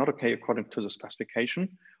 is not okay according to the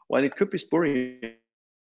specification, well, it could be spurious,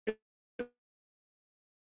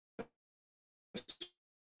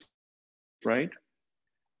 right?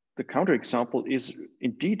 The counterexample is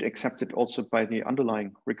indeed accepted also by the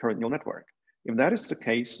underlying recurrent neural network. If that is the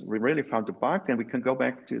case, we really found a bug, and we can go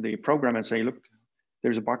back to the program and say, look,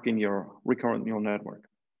 there's a bug in your recurrent neural network.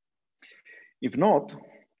 If not,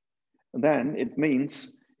 then it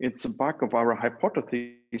means it's a bug of our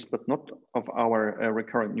hypothesis, but not of our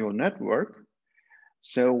recurrent neural network.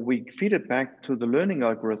 So we feed it back to the learning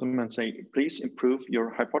algorithm and say, please improve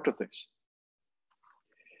your hypothesis.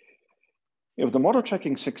 If the model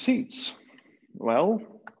checking succeeds,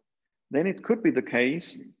 well, then it could be the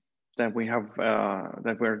case that we have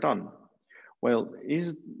that we're done. Well,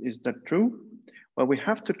 is that true? Well, we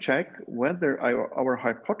have to check whether our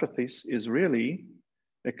hypothesis is really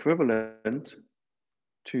equivalent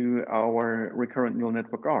to our recurrent neural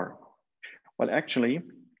network R. Well, actually,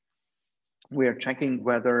 we are checking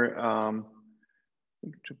whether, I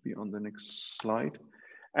think it should be on the next slide.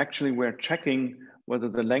 Actually, we're checking whether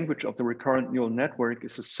the language of the recurrent neural network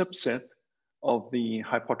is a subset of the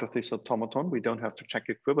hypothesis automaton. We don't have to check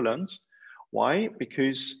equivalence. Why?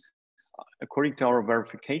 Because according to our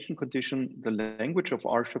verification condition, the language of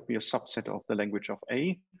R should be a subset of the language of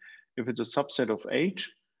A. If it's a subset of H,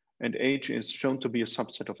 and H is shown to be a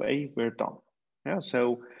subset of A, we're done. Yeah,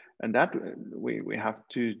 so, and that we have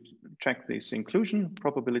to check this inclusion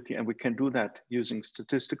probability, and we can do that using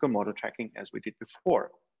statistical model checking as we did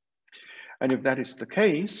before. And if that is the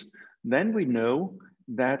case, then we know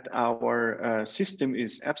that our system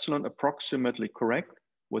is epsilon approximately correct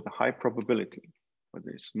with a high probability, with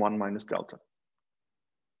this 1 minus delta.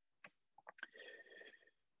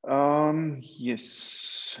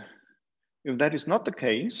 Yes. If that is not the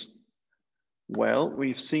case, Well,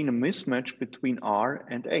 we've seen a mismatch between R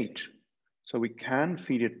and H. So we can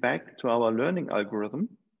feed it back to our learning algorithm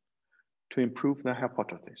to improve the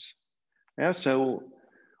hypothesis. Yeah, so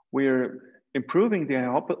we're improving the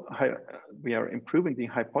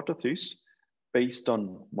hypothesis based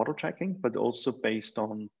on model checking, but also based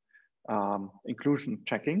on inclusion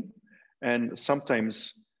checking. And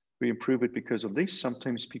sometimes we improve it because of this,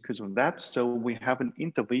 sometimes because of that. So we have an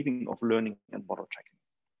interweaving of learning and model checking.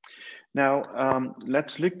 Now,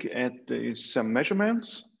 let's look at some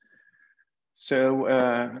measurements. So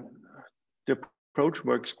the approach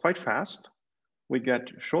works quite fast. We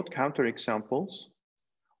get short counterexamples.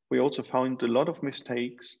 We also found a lot of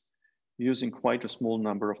mistakes using quite a small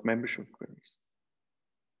number of membership queries.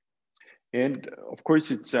 And of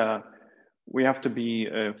course, it's we have to be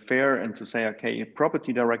fair and to say, okay,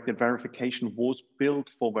 property-directed verification was built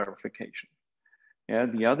for verification. Yeah,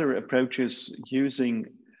 the other approaches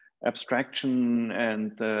using abstraction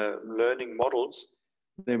and learning models,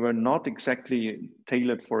 they were not exactly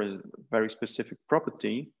tailored for a very specific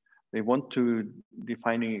property. They want to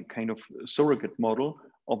define a kind of surrogate model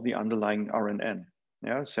of the underlying RNN.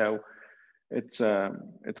 Yeah, so it's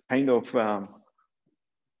kind of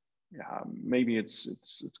yeah, maybe it's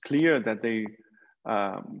clear that they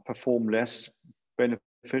perform less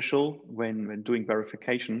beneficial when doing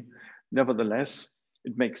verification. Nevertheless,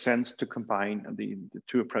 it makes sense to combine the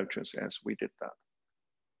two approaches as we did that.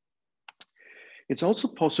 It's also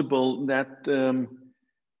possible that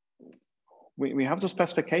we have the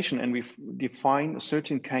specification and we define a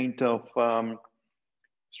certain kind of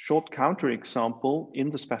short counterexample in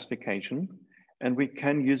the specification, and we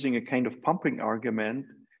can, using a kind of pumping argument,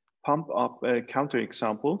 pump up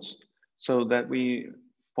counterexamples so that we,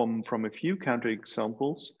 from a few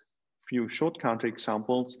counterexamples, few short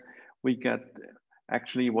counterexamples, we get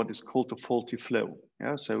actually what is called the faulty flow.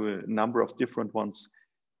 Yeah, so a number of different ones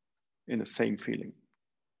in the same feeling.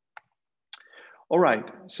 All right,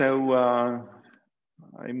 so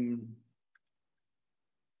I'm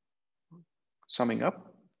summing up.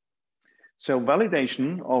 So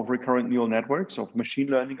validation of recurrent neural networks, of machine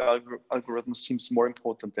learning algorithms seems more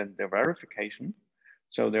important than their verification.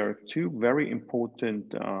 So there are two very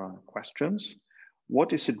important questions.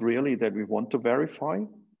 What is it really that we want to verify?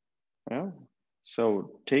 Yeah.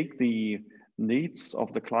 So take the needs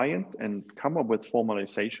of the client and come up with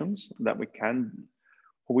formalizations that we can,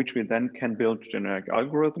 for which we then can build generic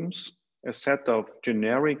algorithms. A set of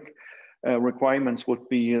generic requirements would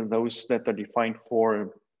be those that are defined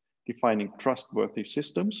for defining trustworthy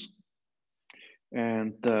systems.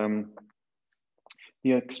 And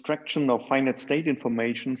the extraction of finite state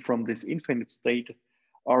information from this infinite state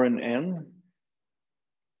RNN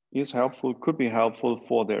is helpful, could be helpful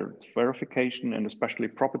for their verification, and especially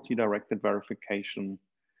property directed verification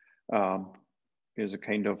is a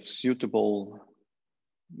kind of suitable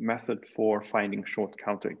method for finding short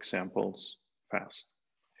counterexamples fast.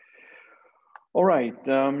 All right,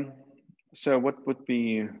 so what would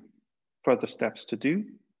be further steps to do?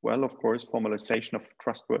 Well, of course, formalization of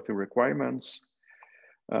trustworthy requirements,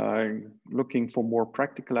 looking for more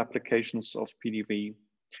practical applications of PDV.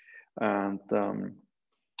 And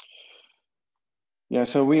yeah,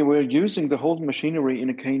 so we were using the whole machinery in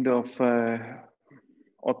a kind of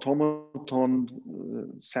automaton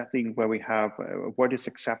setting where we have what is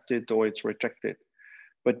accepted or it's rejected.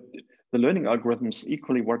 But the learning algorithms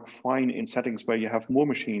equally work fine in settings where you have more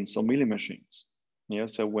machines or milli machines. Yeah,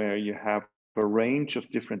 so where you have a range of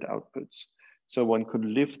different outputs. So one could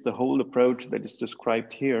lift the whole approach that is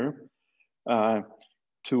described here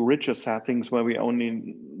to richer settings where we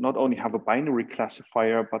not only have a binary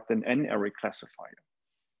classifier, but an n-array classifier.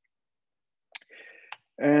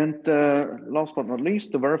 And last but not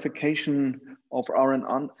least, the verification of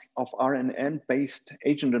RNN-based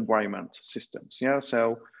agent environment systems. Yeah,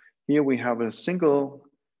 so here we have a single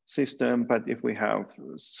system, but if we have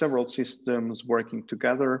several systems working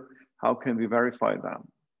together, how can we verify them?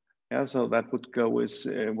 Yeah, so that would go with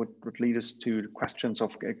would lead us to questions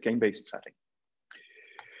of game-based setting.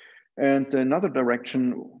 And another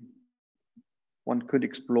direction one could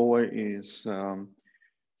explore is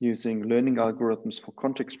using learning algorithms for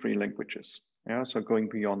context-free languages. Yeah, so going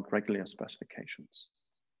beyond regular specifications.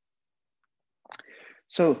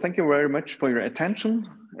 So thank you very much for your attention,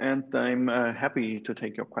 and I'm happy to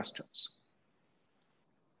take your questions.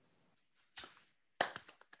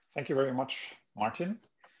 Thank you very much, Martin.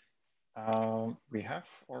 We have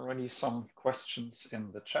already some questions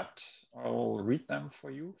in the chat. I'll read them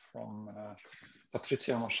for you from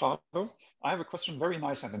Patricia Machado. I have a question, very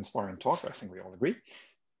nice and inspiring talk. I think we all agree.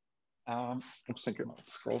 Oops, thank you.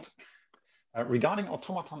 It's scrolled. Regarding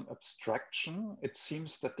automaton abstraction, it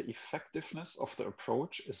seems that the effectiveness of the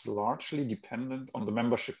approach is largely dependent on the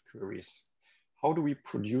membership queries. How do we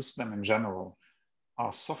produce them in general?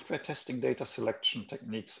 Are software testing data selection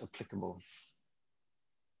techniques applicable?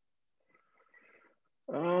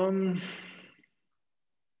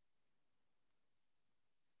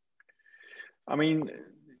 I mean,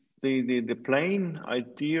 the plain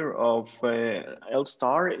idea of L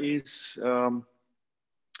star is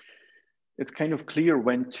it's kind of clear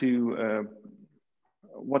when to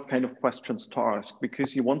what kind of questions to ask,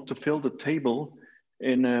 because you want to fill the table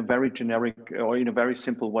in a very generic or in a very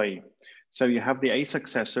simple way. So you have the A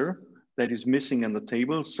successor that is missing in the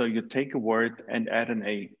table. So you take a word and add an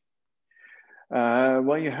A.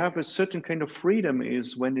 Where you have a certain kind of freedom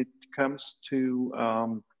is when it comes to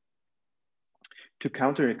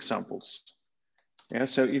counterexamples. Yeah,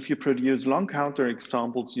 so if you produce long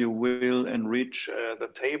counterexamples, you will enrich the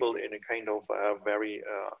table in a kind of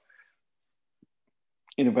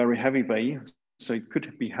in a very heavy way. So it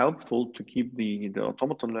could be helpful to keep the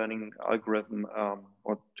automaton learning algorithm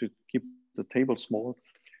or to keep the table small,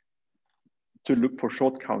 to look for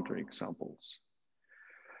short counterexamples.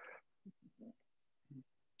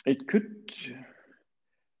 It could,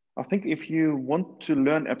 I think if you want to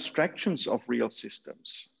learn abstractions of real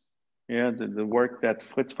systems, yeah, the work that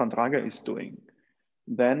Fritz van Drage is doing,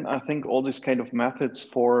 then I think all these kind of methods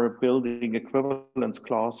for building equivalence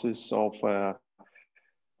classes of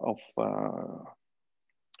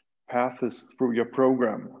paths through your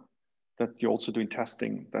program that you also do in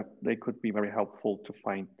testing, that they could be very helpful to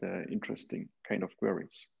find interesting kind of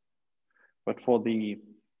queries. But for the,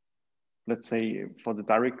 let's say, for the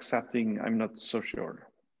direct setting, I'm not so sure.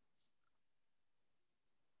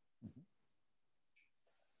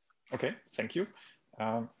 Okay, thank you.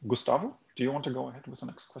 Gustavo, do you want to go ahead with the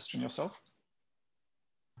next question yourself?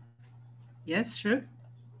 Yes, sure.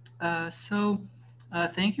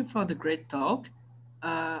 Thank you for the great talk.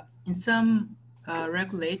 In some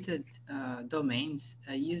regulated domains,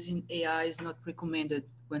 using AI is not recommended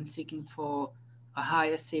when seeking for a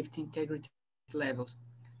higher safety integrity levels.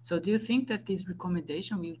 So do you think that this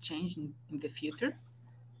recommendation will change in the future?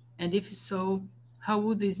 And if so, how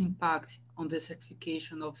would this impact on the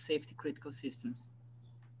certification of safety critical systems?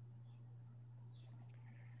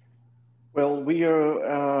 Well, we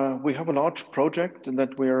have a large project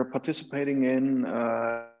that we are participating in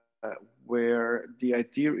where the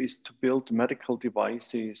idea is to build medical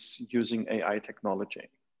devices using AI technology.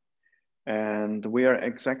 And we are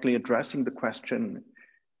exactly addressing the question,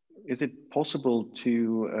 is it possible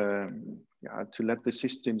to let the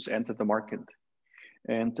systems enter the market?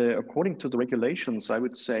 And according to the regulations, I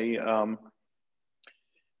would say,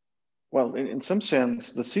 well, in some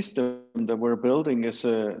sense, the system that we're building is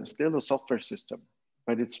still a software system,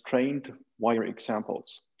 but it's trained via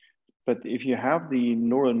examples. But if you have the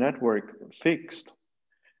neural network fixed,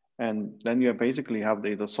 and then you basically have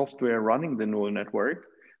the software running the neural network,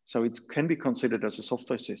 so it can be considered as a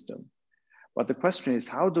software system. But the question is,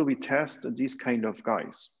 how do we test these kind of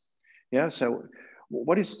guys? Yeah, so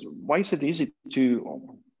why is it easy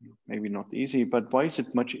to, maybe not easy, but why is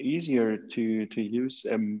it much easier to use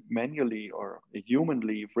a manually or a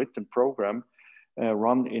humanly written program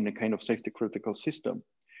run in a kind of safety critical system?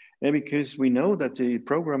 And because we know that the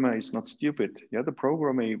programmer is not stupid. Yeah, the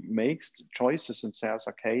programmer makes choices and says,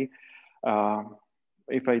 okay,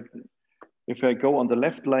 if I go on the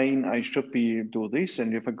left lane, I should do this,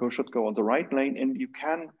 and if I should go on the right lane, and you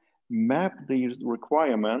can map these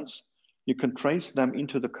requirements, you can trace them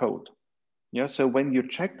into the code. Yeah, so when you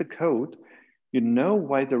check the code, you know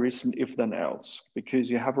why there is an if then else,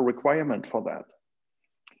 because you have a requirement for that.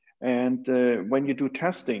 And when you do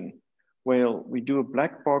testing, well, we do a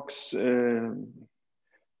black box,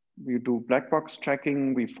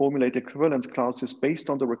 checking, we formulate equivalence classes based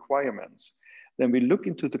on the requirements. Then we look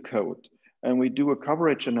into the code and we do a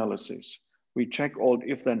coverage analysis. We check all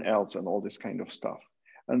if then else and all this kind of stuff.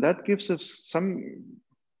 And that gives us some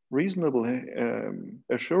reasonable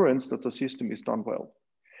assurance that the system is done well.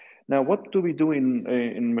 Now, what do we do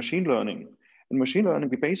in machine learning? In machine learning,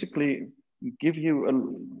 we basically give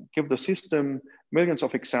the system millions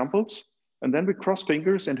of examples, and then we cross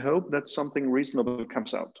fingers and hope that something reasonable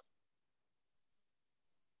comes out.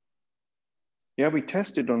 Yeah, we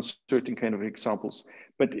test it on certain kind of examples,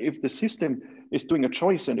 but if the system is doing a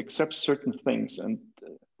choice and accepts certain things and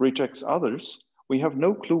rejects others, we have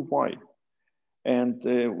no clue why. And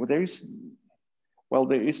there is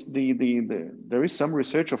some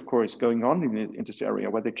research, of course, going on in this area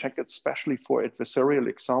where they check it especially for adversarial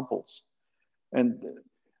examples. And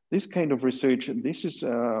this kind of research, this is,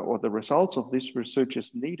 or the results of this research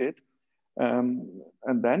is needed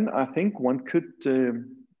And then I think one could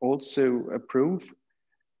also approve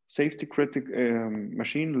safety critical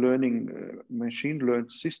machine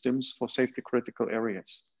learned systems for safety critical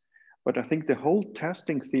areas. But I think the whole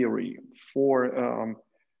testing theory for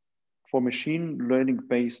machine learning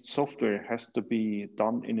based software has to be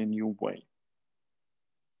done in a new way.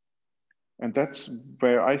 And that's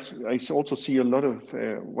where I also see a lot of,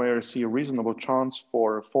 where I see a reasonable chance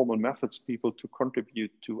for formal methods people to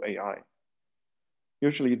contribute to AI.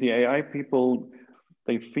 Usually the AI people,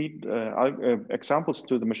 they feed examples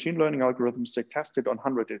to the machine learning algorithms, they test it on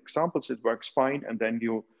 100 examples, it works fine, and then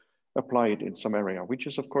you apply it in some area, which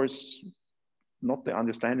is of course not the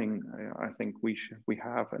understanding I think we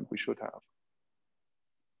have and we should have.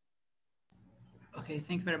 Okay,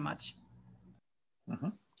 thank you very much. Mm-hmm.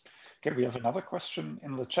 Okay, we have another question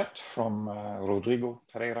in the chat from Rodrigo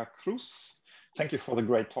Pereira Cruz. Thank you for the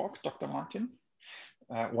great talk, Dr. Martin.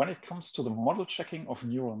 When it comes to the model checking of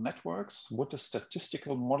neural networks, would a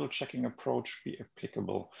statistical model checking approach be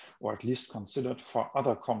applicable, or at least considered for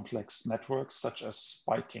other complex networks, such as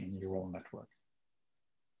spiking neural network?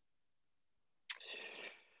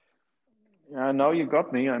 Yeah, now you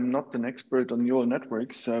got me. I'm not an expert on neural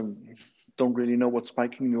networks. Don't really know what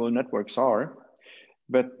spiking neural networks are.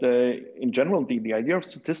 But in general, the idea of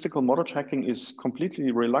statistical model checking is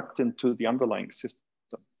completely reluctant to the underlying system.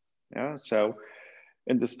 Yeah, so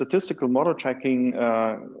in the statistical model checking,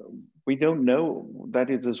 we don't know that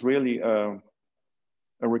it is really a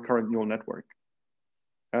recurrent neural network.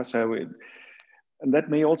 Yeah, so and that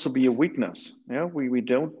may also be a weakness. Yeah, we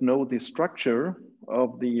don't know the structure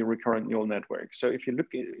of the recurrent neural network. So if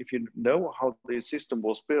you know how the system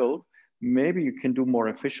was built, maybe you can do more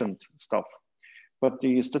efficient stuff. But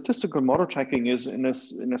the statistical model checking is in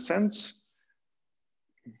a sense,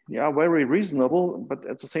 yeah, very reasonable, but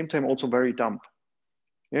at the same time also very dumb.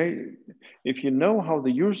 Yeah, if you know how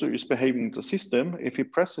the user is behaving in the system, if he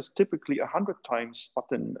presses typically 100 times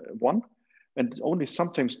button 1 and only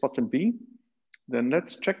sometimes button B, then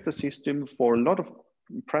let's check the system for a lot of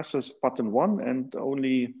presses button 1 and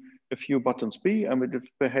only a few buttons B, and if it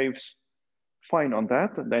behaves fine on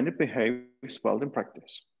that, then it behaves well in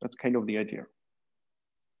practice. That's kind of the idea.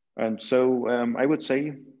 And so I would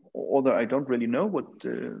say, although I don't really know what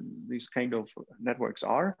these kind of networks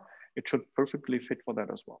are, it should perfectly fit for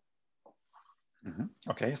that as well. Mm-hmm.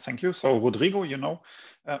 Okay, thank you. So Rodrigo,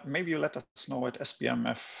 maybe you let us know at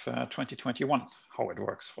SBMF 2021 how it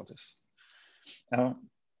works for this.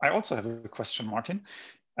 I also have a question, Martin,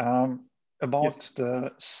 about yes,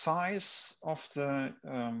 the size of the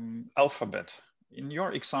alphabet. In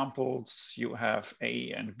your examples, you have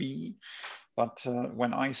A and B, but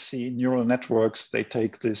when I see neural networks, they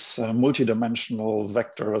take this multidimensional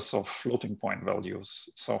vectors of floating point values.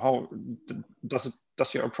 So how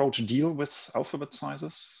does your approach deal with alphabet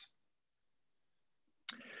sizes?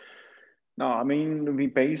 No, I mean, we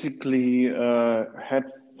basically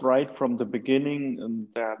had right from the beginning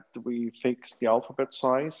that we fixed the alphabet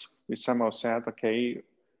size. We somehow said, okay,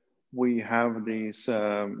 we have this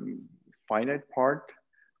finite part,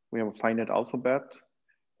 we have a finite alphabet,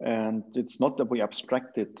 and it's not that we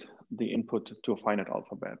abstracted the input to a finite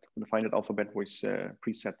alphabet. The finite alphabet was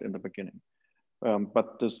preset in the beginning.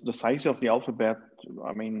 But the size of the alphabet,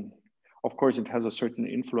 I mean, of course, it has a certain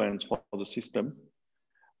influence for the system,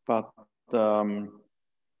 but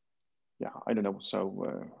yeah, I don't know.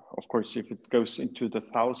 So of course, if it goes into the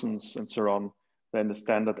thousands and so on, then the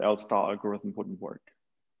standard L-star algorithm wouldn't work.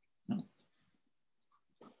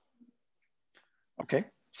 Okay,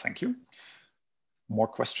 thank you. More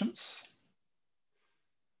questions?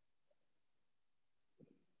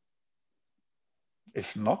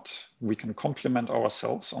 If not, we can compliment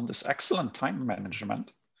ourselves on this excellent time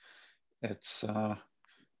management. It's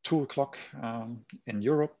 2 o'clock in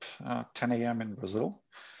Europe, 10 a.m. in Brazil.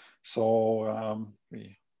 So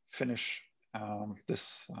we finish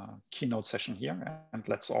this keynote session here, and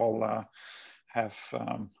let's all have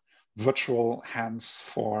virtual hands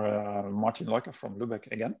for Martin Leuker from Lübeck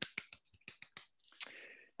again.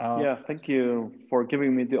 Yeah, thank you for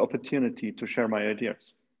giving me the opportunity to share my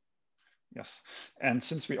ideas. Yes, and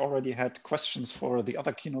since we already had questions for the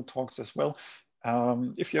other keynote talks as well,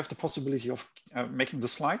 if you have the possibility of making the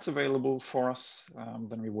slides available for us,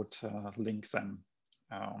 then we would link them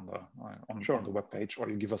on the webpage, or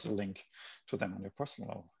you give us a link to them on your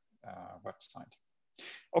personal website.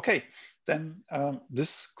 Okay, then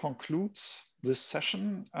this concludes this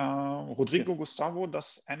session. Rodrigo, Gustavo,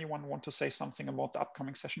 does anyone want to say something about the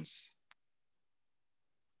upcoming sessions?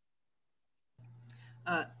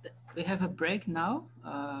 We have a break now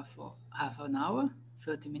for half an hour,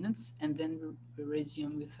 30 minutes, and then we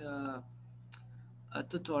resume with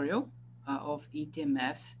tutorial of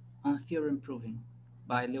ETMF on theorem proving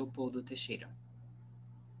by Leopoldo Teixeira.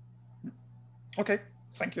 Okay,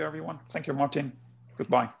 thank you everyone. Thank you, Martin.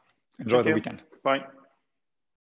 Goodbye. Enjoy the weekend. Bye.